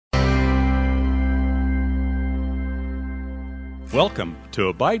Welcome to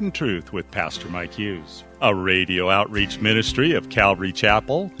Abide in Truth with Pastor Mike Hughes, a radio outreach ministry of Calvary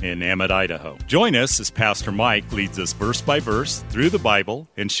Chapel in Emmett, Idaho. Join us as Pastor Mike leads us verse by verse through the Bible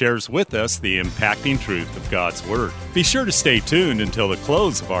and shares with us the impacting truth of God's Word. Be sure to stay tuned until the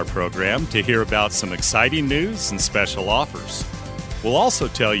close of our program to hear about some exciting news and special offers. We'll also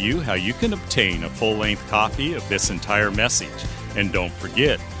tell you how you can obtain a full-length copy of this entire message. And don't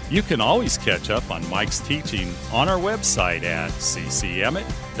forget, you can always catch up on Mike's teaching on our website at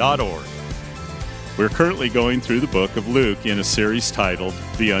ccemmett.org. We're currently going through the book of Luke in a series titled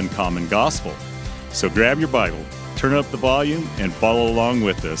The Uncommon Gospel. So grab your Bible, turn up the volume, and follow along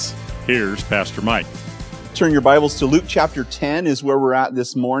with us. Here's Pastor Mike. Turn your Bibles to Luke chapter 10 is where we're at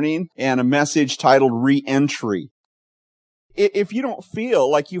this morning, and a message titled ReEntry. If you don't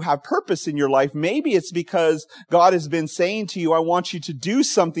feel like you have purpose in your life, maybe it's because God has been saying to you, I want you to do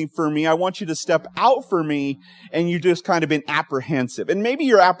something for me. I want you to step out for me. And you've just kind of been apprehensive. And maybe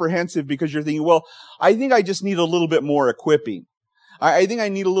you're apprehensive because you're thinking, well, I think I just need a little bit more equipping. I think I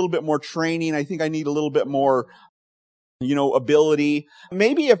need a little bit more training. I think I need a little bit more, ability.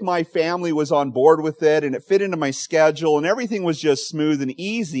 Maybe if my family was on board with it and it fit into my schedule and everything was just smooth and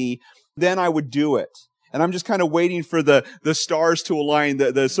easy, then I would do it. And I'm just kind of waiting for the stars to align,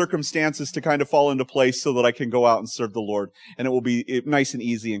 the circumstances to kind of fall into place so that I can go out and serve the Lord. And it will be nice and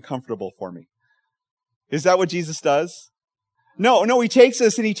easy and comfortable for me. Is that what Jesus does? No, he takes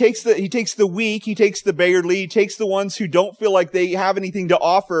us and he takes the weak, he takes the beggarly, he takes the ones who don't feel like they have anything to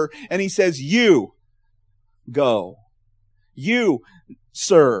offer, and he says, you go. You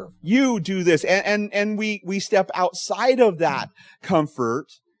serve. You do this. And we step outside of that comfort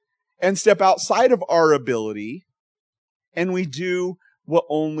and step outside of our ability, and we do what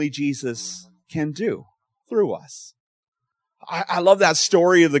only Jesus can do through us. I love that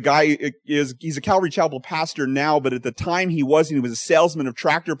story of the guy. He's a Calvary Chapel pastor now, but at the time he was a salesman of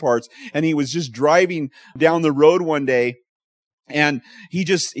tractor parts, and he was just driving down the road one day, and he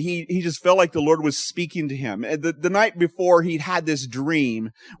just felt like the Lord was speaking to him. The night before, he'd had this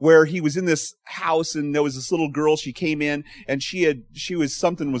dream where he was in this house and there was this little girl. She came in and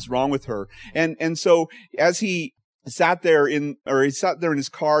something was wrong with her. And so as he sat there in his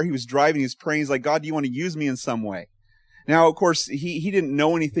car, he was driving, he was praying. He's like, God, do you want to use me in some way? Now, of course, he didn't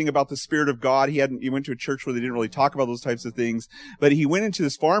know anything about the Spirit of God. He went to a church where they didn't really talk about those types of things, but he went into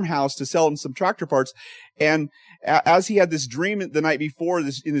this farmhouse to sell him some tractor parts. And as he had this dream the night before, in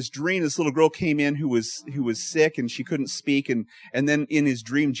his dream, this little girl came in who was sick and she couldn't speak. And then in his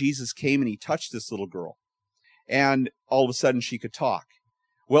dream, Jesus came and he touched this little girl, and all of a sudden she could talk.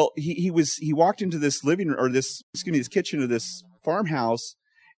 Well, he walked into this this kitchen of this farmhouse,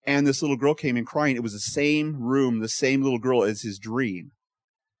 and this little girl came in crying. It was the same room, the same little girl as his dream.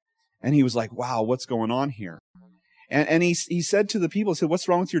 And he was like, wow, what's going on here? And he said to the people, he said, what's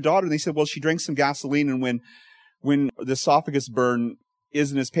wrong with your daughter? And they said, well, she drank some gasoline, and when the esophagus burn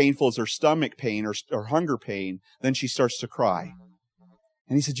isn't as painful as her stomach pain or hunger pain, then she starts to cry.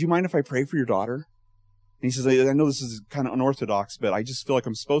 And he said, do you mind if I pray for your daughter? And he says, I know this is kind of unorthodox, but I just feel like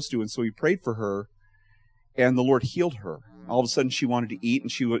I'm supposed to. And so he prayed for her, and the Lord healed her. All of a sudden she wanted to eat,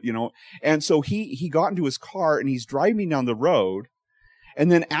 and she would, and so he got into his car and he's driving down the road. And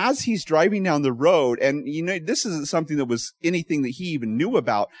then as he's driving down the road, and this isn't something that was anything that he even knew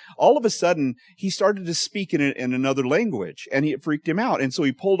about, all of a sudden he started to speak in another language, and it freaked him out. And so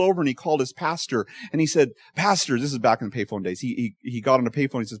he pulled over and he called his pastor, and he said, Pastor, this is back in the payphone days. He got on the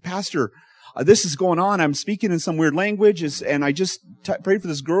payphone and he says, Pastor, this is going on. I'm speaking in some weird language, and I just prayed for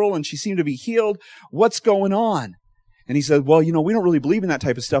this girl and she seemed to be healed. What's going on? And he said, well, we don't really believe in that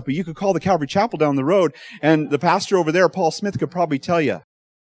type of stuff, but you could call the Calvary Chapel down the road, and the pastor over there, Paul Smith, could probably tell you.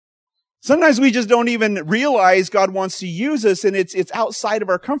 Sometimes we just don't even realize God wants to use us, and it's outside of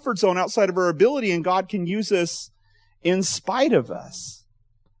our comfort zone, outside of our ability, and God can use us in spite of us.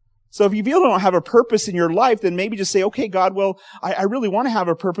 So if you feel you don't have a purpose in your life, then maybe just say, okay, God, well, I really want to have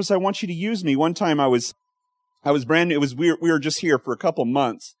a purpose. I want you to use me. One time I was brand new. We were just here for a couple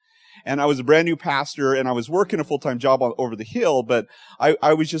months. And I was a brand new pastor, and I was working a full-time job over the hill, but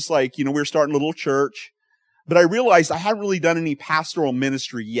I was just like, we were starting a little church, but I realized I hadn't really done any pastoral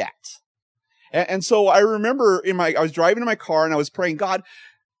ministry yet. And so I remember I was driving in my car and I was praying, God,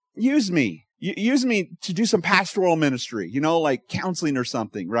 use me. Use me to do some pastoral ministry, like counseling or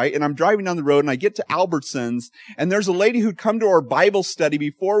something, right? And I'm driving down the road and I get to Albertsons, and there's a lady who'd come to our Bible study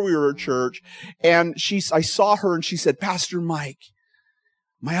before we were at church, and I saw her and she said, Pastor Mike,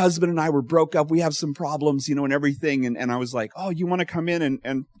 my husband and I were broke up. We have some problems, and everything. And I was like, oh, you want to come in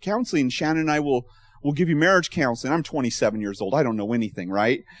and counseling? Shannon and I will give you marriage counseling. I'm 27 years old. I don't know anything,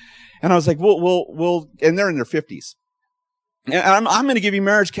 right? And I was like, we'll, and they're in their 50s. And I'm going to give you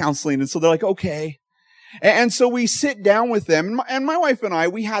marriage counseling. And so they're like, okay. And so we sit down with them, and my wife and I,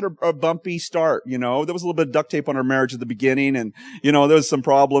 we had a bumpy start, there was a little bit of duct tape on our marriage at the beginning, and, there was some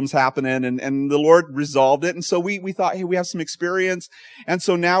problems happening, and the Lord resolved it. And so we thought, hey, we have some experience. And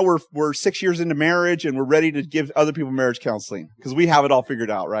so now we're 6 years into marriage, and we're ready to give other people marriage counseling, because we have it all figured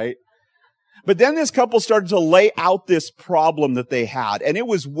out, right? But then this couple started to lay out this problem that they had, and it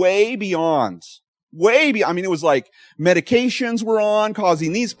was way beyond. It was like medications were on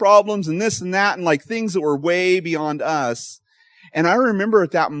causing these problems and this and that, and like things that were way beyond us. And I remember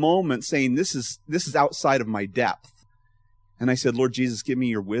at that moment saying, this is outside of my depth. And I said, Lord Jesus, give me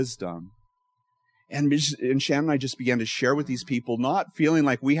your wisdom. And Shannon and I just began to share with these people, not feeling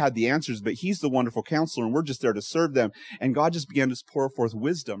like we had the answers, but he's the wonderful counselor and we're just there to serve them. And God just began to pour forth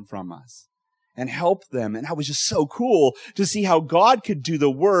wisdom from us and help them. And that was just so cool to see how God could do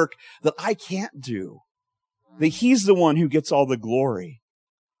the work that I can't do. That he's the one who gets all the glory.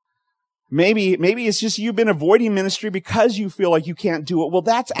 Maybe it's just you've been avoiding ministry because you feel like you can't do it. Well,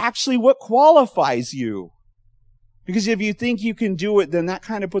 that's actually what qualifies you. Because if you think you can do it, then that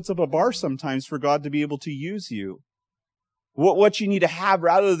kind of puts up a bar sometimes for God to be able to use you. What you need to have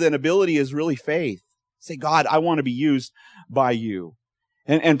rather than ability is really faith. Say, God, I want to be used by you.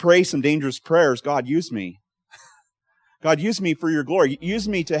 And pray some dangerous prayers. God, use me. God, use me for your glory. Use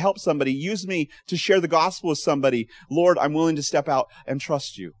me to help somebody. Use me to share the gospel with somebody. Lord, I'm willing to step out and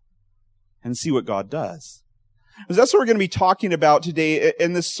trust you and see what God does. Because that's what we're going to be talking about today,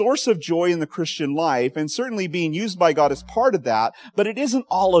 and the source of joy in the Christian life, and certainly being used by God is part of that, but it isn't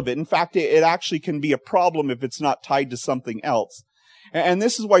all of it. In fact, it actually can be a problem if it's not tied to something else. And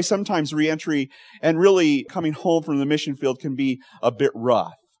this is why sometimes reentry and really coming home from the mission field can be a bit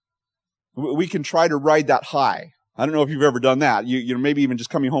rough. We can try to ride that high. I don't know if you've ever done that. You know, maybe even just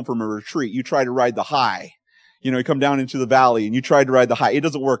coming home from a retreat, you try to ride the high. You come down into the valley and you try to ride the high. It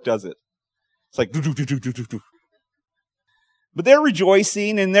doesn't work, does it? It's like do do do do do do do. But they're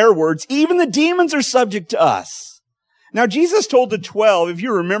rejoicing in their words. Even the demons are subject to us. Now, Jesus told the 12, if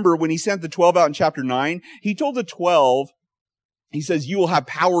you remember when he sent the 12 out in chapter 9, he told the 12, he says, you will have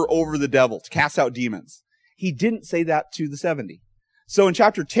power over the devil to cast out demons. He didn't say that to the 70. So in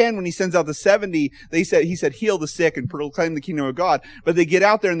chapter 10, when he sends out the 70, he said, heal the sick and proclaim the kingdom of God. But they get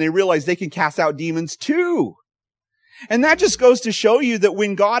out there and they realize they can cast out demons too. And that just goes to show you that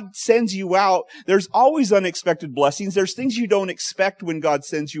when God sends you out, there's always unexpected blessings. There's things you don't expect when God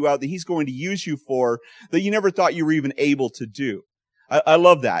sends you out that he's going to use you for that you never thought you were even able to do. I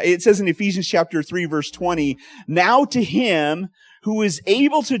love that. It says in Ephesians chapter 3, verse 20, now to him who is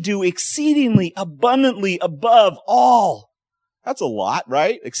able to do exceedingly abundantly above all. That's a lot,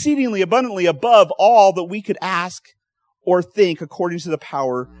 right? Exceedingly abundantly above all that we could ask or think according to the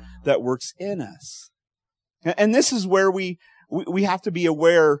power that works in us. And this is where we have to be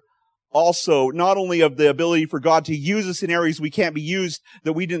aware also, not only of the ability for God to use us in areas we can't be used,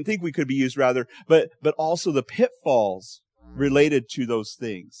 that we didn't think we could be used rather, but also the pitfalls related to those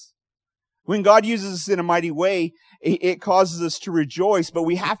things. When God uses us in a mighty way, it causes us to rejoice, but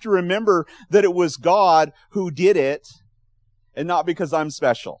we have to remember that it was God who did it, and not because I'm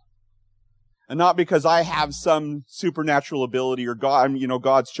special. And not because I have some supernatural ability or God,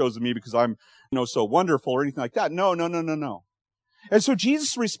 God's chosen me because I'm, so wonderful or anything like that. No. And so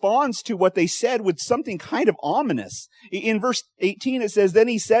Jesus responds to what they said with something kind of ominous. In verse 18, it says, then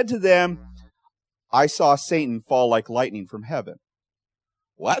he said to them, I saw Satan fall like lightning from heaven.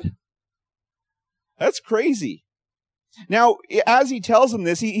 What? That's crazy. Now, as he tells them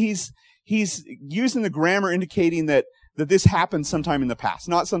this, he's using the grammar indicating that this happened sometime in the past.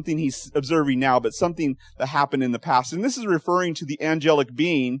 Not something he's observing now, but something that happened in the past. And this is referring to the angelic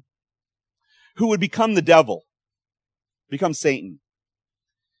being who would become the devil, become Satan.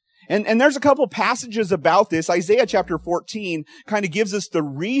 And there's a couple of passages about this. Isaiah chapter 14 kind of gives us the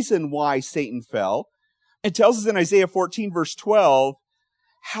reason why Satan fell. It tells us in Isaiah 14 verse 12,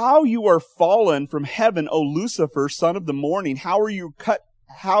 how you are fallen from heaven, O Lucifer, son of the morning. How you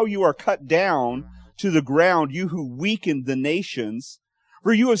are cut down to the ground, you who weakened the nations.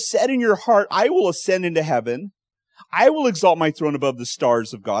 For you have said in your heart, I will ascend into heaven. I will exalt my throne above the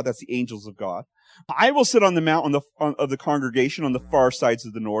stars of God. That's the angels of God. I will sit on the mount of the congregation on the far sides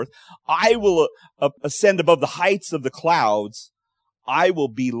of the north. I will ascend above the heights of the clouds. I will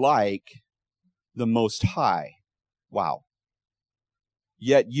be like the Most High. Wow.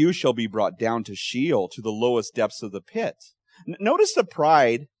 Yet you shall be brought down to Sheol, to the lowest depths of the pit. Notice the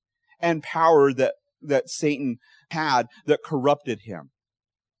pride and power that Satan had that corrupted him.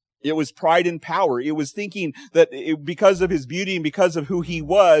 It was pride and power. It was thinking that because of his beauty and because of who he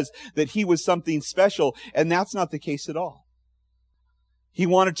was, that he was something special. And that's not the case at all. He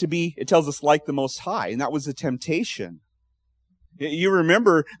wanted to be, it tells us, like the Most High, and that was a temptation. You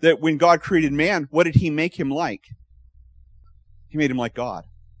remember that when God created man, what did he make him like? He made him like God.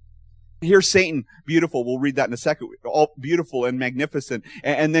 Here's Satan, beautiful. We'll read that in a second. All beautiful and magnificent.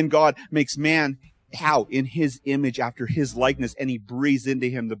 And then God makes man, how? In his image, after his likeness, and he breathes into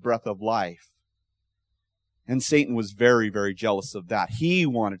him the breath of life. And Satan was very, very jealous of that. He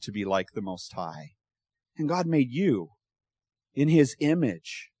wanted to be like the Most High. And God made you in his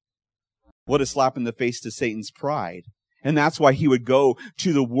image. What a slap in the face to Satan's pride. And that's why he would go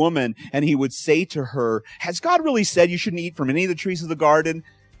to the woman and he would say to her, has God really said you shouldn't eat from any of the trees of the garden?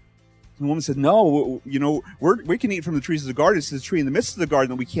 And the woman said, no, we can eat from the trees of the garden. It's the tree in the midst of the garden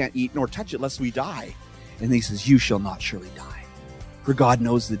that we can't eat nor touch it lest we die. And he says, you shall not surely die. For God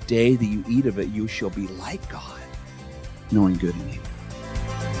knows the day that you eat of it, you shall be like God, knowing good and evil.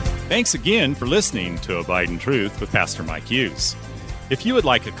 Thanks again for listening to Abide in Truth with Pastor Mike Hughes. If you would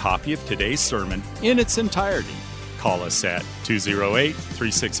like a copy of today's sermon in its entirety, call us at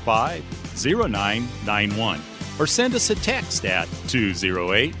 208-365-0991 or send us a text at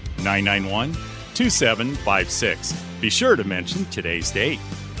 208-991-2756. Be sure to mention today's date.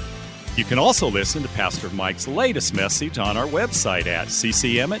 You can also listen to Pastor Mike's latest message on our website at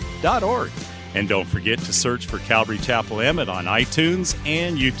ccemmett.org. And don't forget to search for Calvary Chapel Emmett on iTunes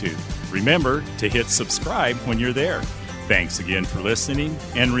and YouTube. Remember to hit subscribe when you're there. Thanks again for listening,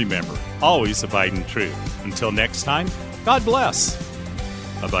 and remember, always abide in truth. Until next time, God bless.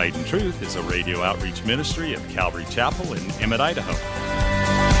 Abide in Truth is a radio outreach ministry of Calvary Chapel in Emmett, Idaho.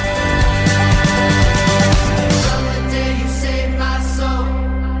 You saved my soul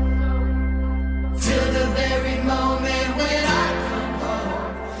till the very moment when I come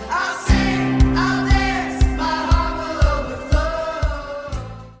home. I'll sing, I'll dance, my heart will overflow.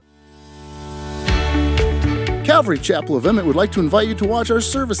 Calvary Chapel of Emmett would like to invite you to watch our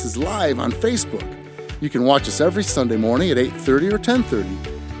services live on Facebook. You can watch us every Sunday morning at 8:30 or 10:30.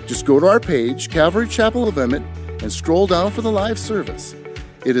 Just go to our page, Calvary Chapel of Emmett, and scroll down for the live service.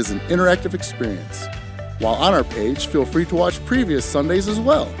 It is an interactive experience. While on our page, feel free to watch previous Sundays as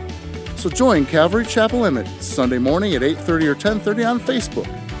well. So join Calvary Chapel Emmett Sunday morning at 8:30 or 10:30 on Facebook.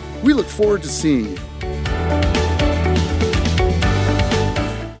 We look forward to seeing you.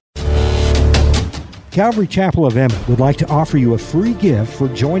 Calvary Chapel of Emmett would like to offer you a free gift for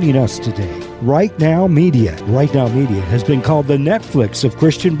joining us today. Right Now Media. Right Now Media has been called the Netflix of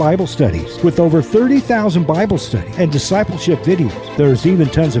Christian Bible studies. With over 30,000 Bible study and discipleship videos, there's even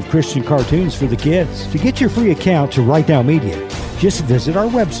tons of Christian cartoons for the kids. To get your free account to Right Now Media, just visit our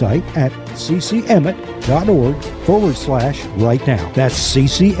website at ccemmett.org/rightnow. That's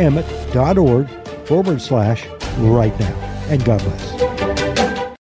ccemmett.org/rightnow. And God bless.